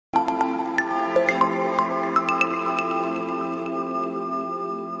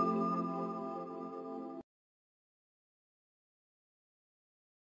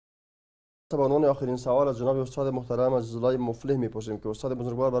به عنوان آخرین سوال از جناب استاد محترم عزیز الله مفلح میپرسیم که استاد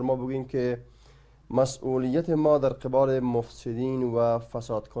بزرگوار بر ما بگین که مسئولیت ما در قبال مفسدین و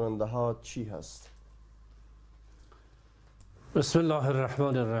فساد کننده ها چی هست؟ بسم الله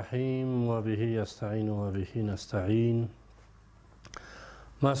الرحمن الرحیم و بهی استعین و بهی نستعین.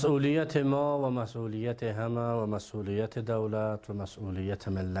 مسئولیت ما و مسئولیت همه و مسئولیت دولت و مسئولیت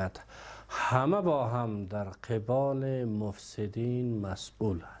ملت، همه با هم در قبال مفسدین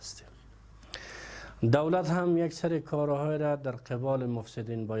مسئول هستیم. دولت هم یک سری کارهای را در قبال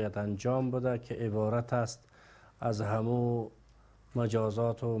مفسدین باید انجام بده که عبارت است از همو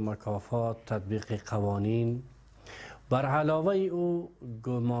مجازات و مکافات، تطبیق قوانین، بر علاوه او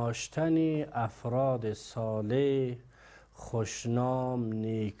گماشتن افراد صالح، خوشنام،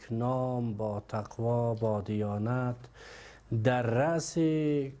 نیکنام، با تقوا، با دیانت در رأس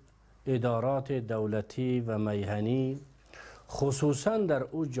ادارات دولتی و میهنی، خصوصا در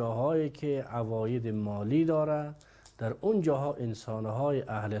او جاهایی که عواید مالی داره. در اون جاها انسانهای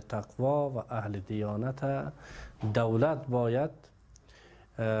اهل تقوا و اهل دیانت دولت باید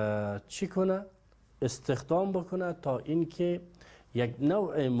چی کنه؟ استخدام بکنه تا اینکه یک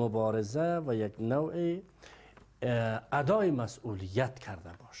نوع مبارزه و یک نوع ادای مسئولیت کرده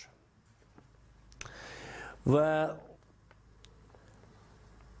باشه. و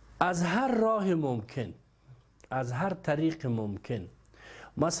از هر راه ممکن، از هر طریق ممکن،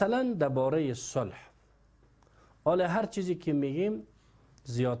 مثلا درباره صلح، حالا هر چیزی که میگیم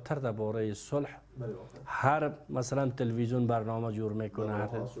زیادتر درباره صلح، هر مثلا تلویزیون برنامه جور میکنه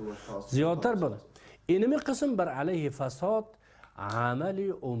زیادتر بده. اینمی قسم بر علیه فساد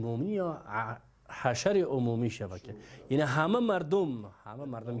عمل عمومی یا حشر عمومی شبکه، یعنی همه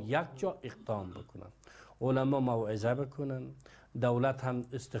مردم یک جا اقدام بکنن، علما موعظه بکنن، دولت هم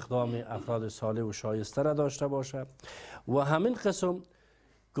استخدام افراد صالح و شایسته را داشته باشه و همین قسم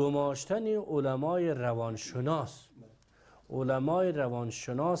گماشتن علمای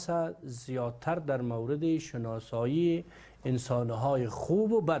روانشناس زیادتر در مورد شناسایی انسانهای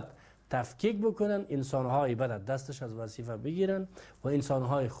خوب و بد تفکیک بکنن، انسانهای بد دستش از وظیفه بگیرن و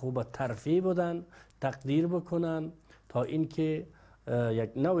انسانهای خوب ترفیع بدن، تقدیر بکنن تا اینکه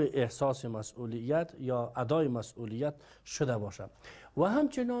یک نوع احساس مسئولیت یا ادای مسئولیت شده باشد. و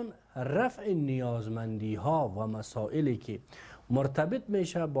همچنان رفع نیازمندی ها و مسائلی که مرتبط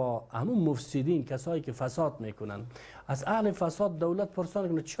میشه با همون مفسدین، کسایی که فساد میکنن. از اهل فساد دولت پرسان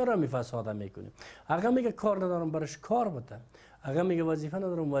کنه چرا می فساد میکنی؟ اگر میگه کار ندارم برش کار بده، اگر میگه وظیفه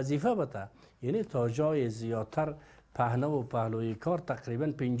ندارم وظیفه بده. یعنی تا جای زیادتر پهنه و پهلوی کار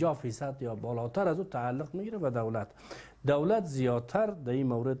تقریبا 50% یا بالاتر از او تعلق میگیره به دولت. دولت زیادتر در این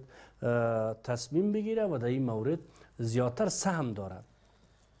مورد تصمیم بگیره و در این مورد زیادتر سهم دارد.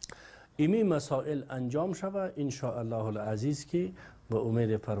 ایمی مسائل انجام شود ان شاء الله العزیز که به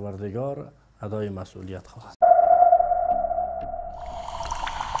امید پروردگار ادای مسئولیت خواهد.